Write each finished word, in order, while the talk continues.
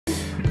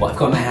What I've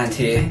got in my hand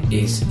here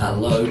is a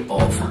load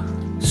of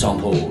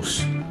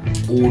samples.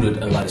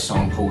 Ordered a load of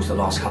samples the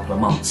last couple of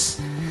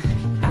months,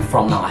 and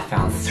from that I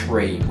found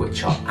 3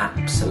 which are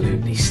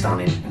absolutely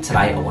stunning, and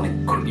today I want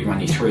to quickly run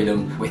you through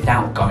them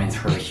without going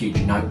through a huge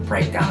note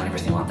breakdown and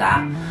everything like that.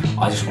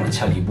 I just want to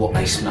tell you what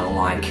they smell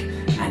like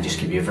and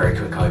just give you a very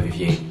quick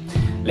overview.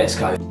 Let's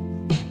go.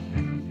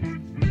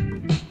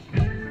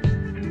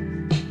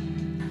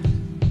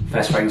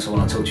 First fragrance I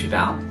want to talk to you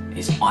about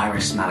is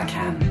Iris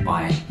Malikhan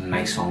by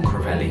Maison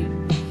Crivelli.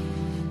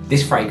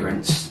 This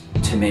fragrance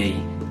to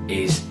me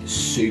is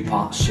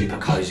super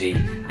cozy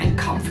and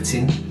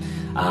comforting.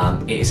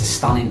 It is a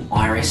stunning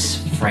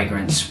iris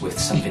fragrance with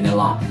some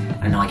vanilla,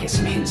 and I get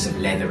some hints of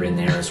leather in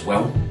there as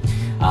well.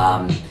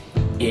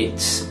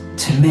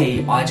 To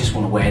me, I just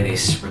want to wear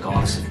this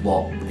regardless of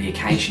what the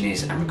occasion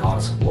is and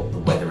regardless of what the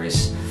weather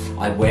is.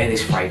 I wear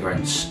this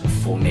fragrance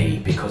for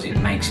me because it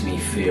makes me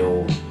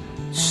feel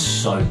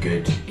so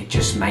good. It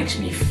just makes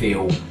me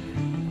feel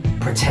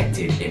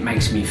protected. It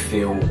makes me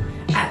feel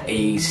at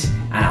ease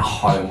and at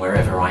home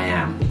wherever I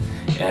am.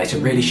 It's a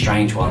really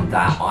strange one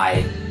that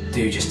I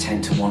do just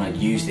tend to want to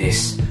use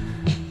this,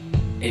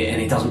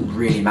 and it doesn't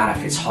really matter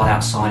if it's hot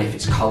outside, if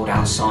it's cold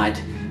outside.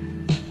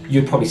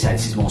 You'd probably say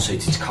this is more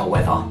suited to cold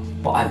weather,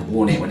 but I've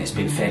worn it when it's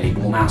been fairly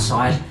warm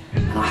outside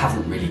and I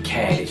haven't really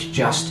cared. It's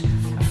just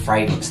a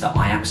fragrance that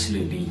I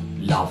absolutely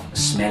love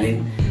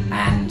smelling,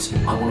 and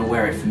I want to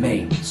wear it for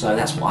me, so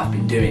that's what I've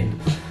been doing.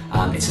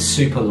 It's a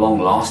super long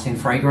lasting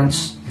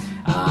fragrance.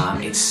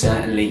 It's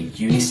certainly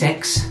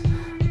unisex,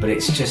 but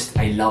it's just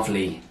a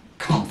lovely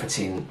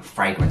comforting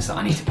fragrance that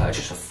I need to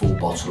purchase a full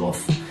bottle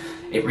of.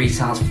 It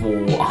retails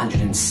for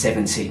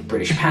 170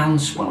 British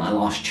pounds when I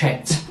last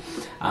checked,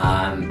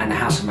 and the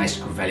House of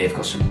Maison Crivelli have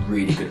got some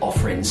really good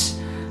offerings,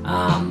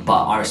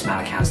 but Iris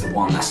Malikhan's the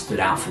one that stood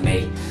out for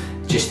me.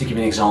 Just to give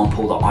you an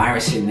example, the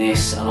iris in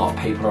this, a lot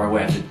of people are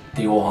aware of the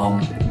Dior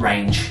Homme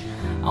range.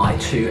 I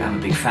too am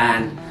a big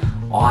fan.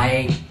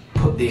 I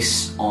put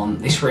this on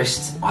this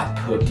wrist, I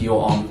put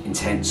Dior Homme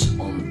Encens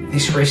on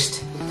this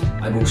wrist.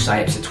 I will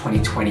say it was a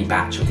 2020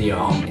 batch of Dior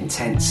Homme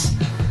Encens,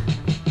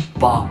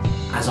 but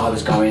as I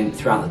was going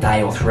throughout the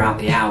day or throughout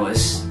the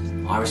hours,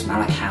 Iris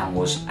Malikhan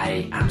was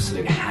a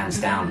absolute hands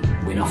down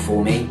winner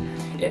for me.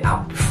 It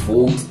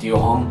outperformed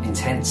Dior Homme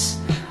Encens,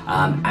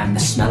 and the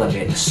smell of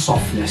it, the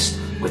softness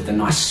with the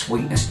nice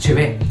sweetness to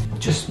it,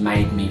 just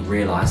made me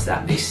realise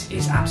that this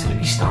is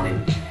absolutely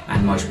stunning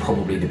and most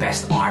probably the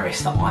best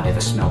iris that I've ever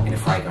smelled in a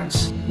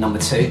fragrance. Number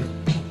 2,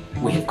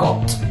 we have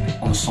got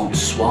Encens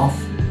Suave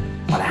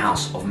by the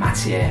House of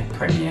Matiere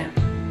Premier.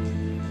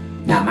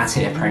 Now,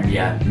 Matiere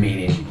Premier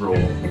meaning raw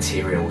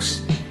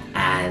materials,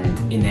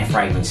 and in their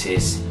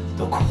fragrances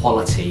the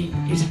quality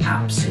is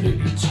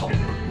absolutely top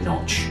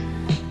notch,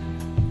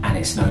 and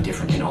it's no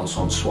different in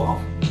Encens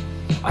Suave.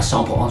 I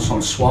sample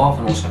Encens Suave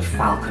and also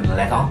Falcon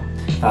Leather.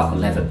 Falcon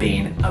Leather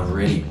being a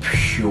really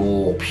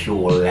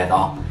pure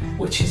leather,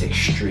 which is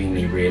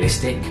extremely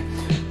realistic.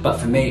 But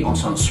for me,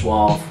 Encens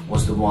Suave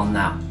was the one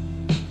that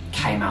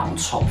came out on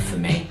top for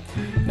me.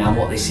 Now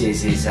what this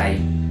is a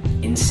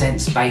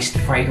incense-based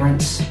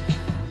fragrance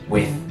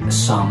with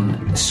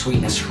some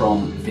sweetness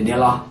from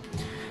vanilla.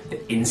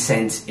 The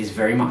incense is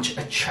very much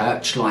a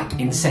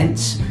church-like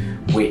incense,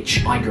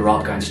 which I grew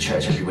up going to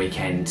church every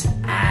weekend,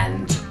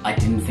 and I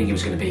didn't think it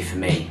was going to be for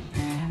me.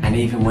 And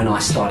even when I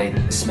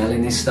started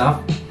smelling this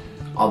stuff,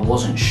 I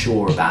wasn't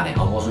sure about it.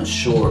 I wasn't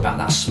sure about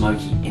that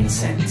smoky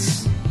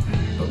incense.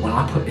 But when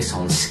I put this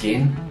on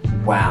skin,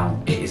 wow,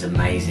 it is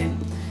amazing.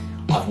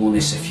 I've worn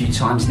this a few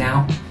times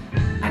now,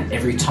 and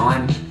every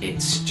time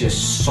it's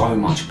just so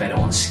much better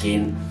on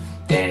skin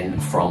than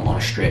from on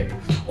a strip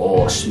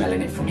or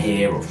smelling it from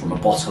here or from a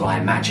bottle, I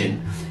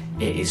imagine.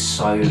 It is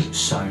so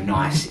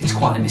nice. It's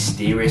quite a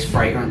mysterious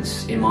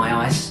fragrance in my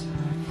eyes,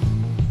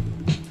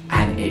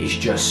 and it is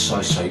just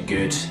so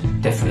good.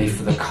 Definitely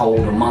for the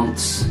colder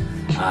months,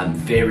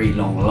 very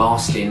long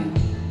lasting,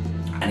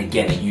 and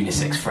again a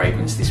unisex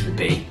fragrance this would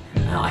be.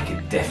 I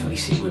could definitely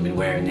see women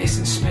wearing this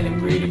and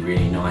smelling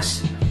really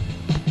nice.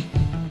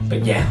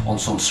 But yeah,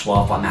 Encens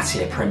Suave by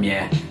Matiere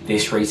Premier,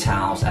 this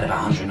retails at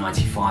about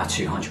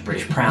 195-200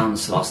 British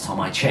pounds last time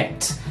I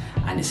checked,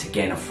 and it's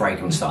again a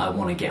fragrance that I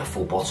want to get a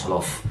full bottle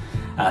of.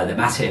 The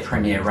Matiere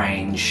Premier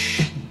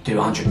range do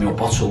 100ml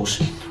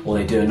bottles, or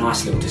they do a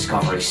nice little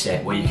discovery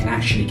set where you can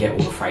actually get all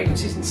the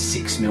fragrances in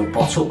 6ml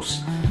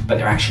bottles, but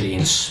they're actually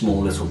in small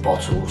little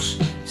bottles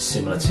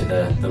similar to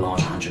the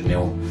large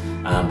 100ml.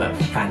 But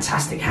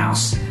fantastic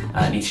house.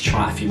 Need to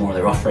try a few more of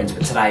their offerings,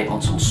 but today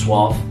Encens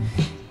Suave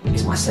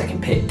is my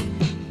second pick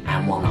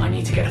and one that I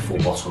need to get a full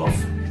bottle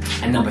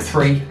of. And number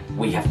 3,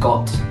 we have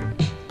got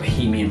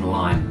Bohemian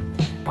Lime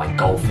by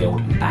Goldfield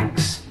and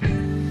Banks,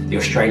 the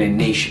Australian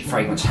niche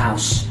fragrance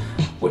house,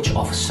 which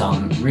offers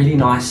some really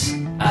nice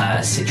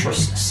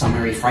citrus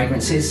summery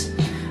fragrances.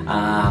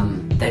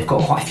 They've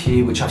got quite a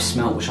few which I've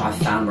smelt, which I've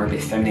found were a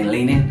bit feminine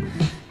leaning,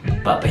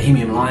 but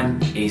Bohemian Lime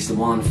is the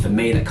one for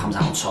me that comes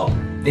out on top.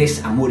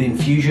 This and Wood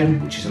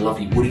Infusion, which is a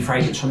lovely woody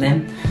fragrance from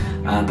them.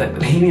 But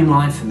Bohemian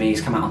Lime for me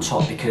has come out on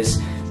top because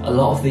A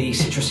lot of the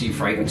citrusy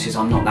fragrances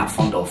I'm not that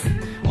fond of,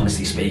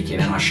 honestly speaking,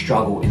 and I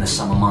struggle in the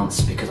summer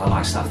months because I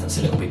like stuff that's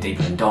a little bit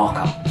deeper and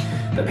darker.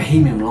 But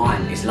Bohemian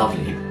lime is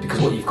lovely because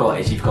what you've got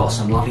is you've got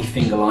some lovely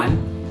finger lime,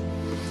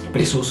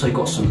 but it's also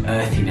got some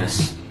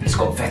earthiness. It's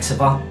got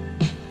vetiver,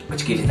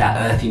 which gives it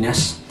that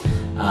earthiness,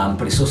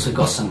 but it's also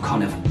got some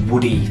kind of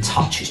woody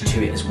touches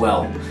to it as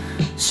well.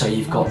 So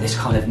you've got this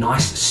kind of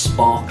nice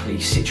sparkly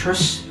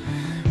citrus,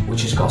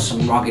 which has got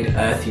some rugged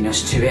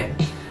earthiness to it,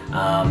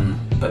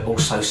 but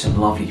also some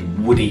lovely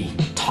woody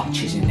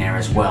touches in there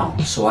as well.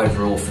 So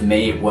overall for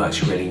me it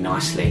works really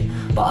nicely,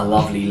 but a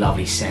lovely,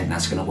 lovely scent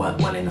that's going to work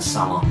well in the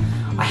summer.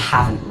 I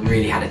haven't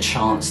really had a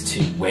chance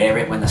to wear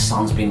it when the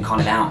sun's been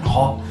kind of out and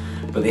hot,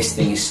 but this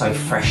thing is so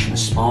fresh and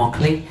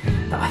sparkly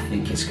that I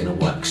think it's going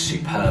to work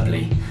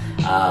superbly.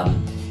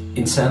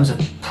 In terms of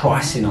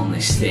pricing on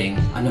this thing,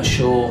 I'm not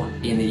sure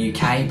in the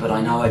UK, but I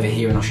know over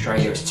here in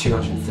Australia it's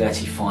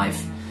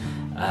 235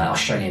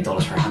 Australian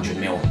dollars for 100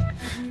 ml.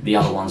 The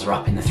other ones are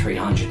up in the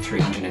 300,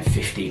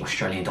 350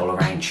 Australian dollar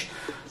range.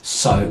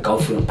 So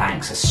Goldfield and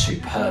Banks are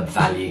superb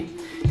value.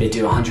 They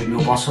do 100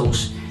 ml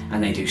bottles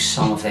and they do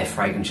some of their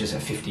fragrances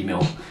at 50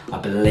 ml. I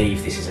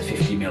believe this is a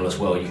 50 ml as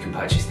well, you can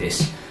purchase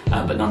this.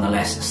 But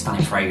nonetheless, a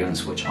stunning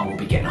fragrance which I will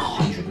be getting a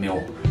 100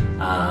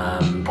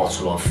 ml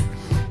bottle of.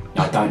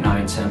 I don't know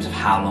in terms of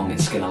how long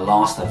it's going to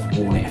last. I've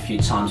worn it a few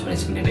times when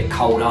it's been a bit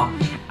colder,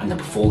 and the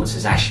performance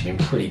has actually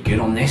been pretty good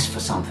on this for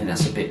something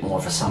that's a bit more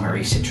of a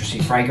summery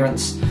citrusy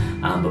fragrance,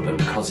 but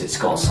because it's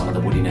got some of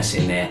the woodiness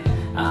in there,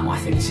 I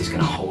think this is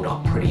going to hold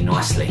up pretty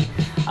nicely.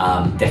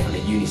 Definitely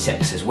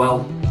unisex as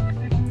well,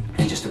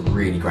 and just a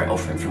really great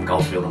offering from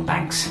Goldfield and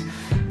Banks.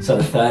 So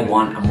the third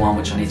one, and one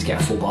which I need to get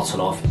a full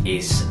bottle of,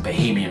 is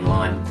Bohemian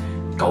Lime,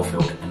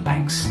 Goldfield and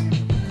Banks.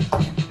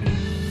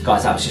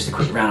 Guys, that was just a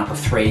quick roundup of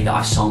 3 that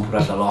I've sampled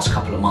over the last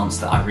couple of months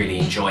that I really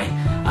enjoy.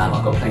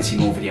 I've got plenty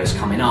more videos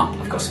coming up.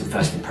 I've got some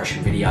first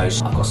impression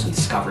videos. I've got some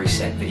discovery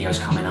set videos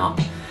coming up.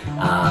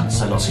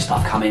 So lots of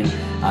stuff coming.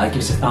 Give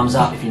us a thumbs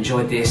up if you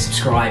enjoyed this.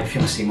 Subscribe if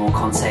you want to see more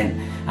content.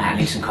 And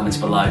leave some comments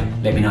below.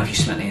 Let me know if you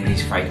smelled any of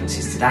these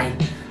fragrances today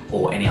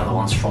or any other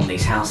ones from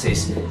these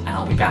houses. And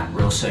I'll be back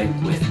real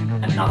soon with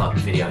another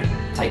video.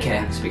 Take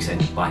care. Speak soon.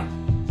 Bye.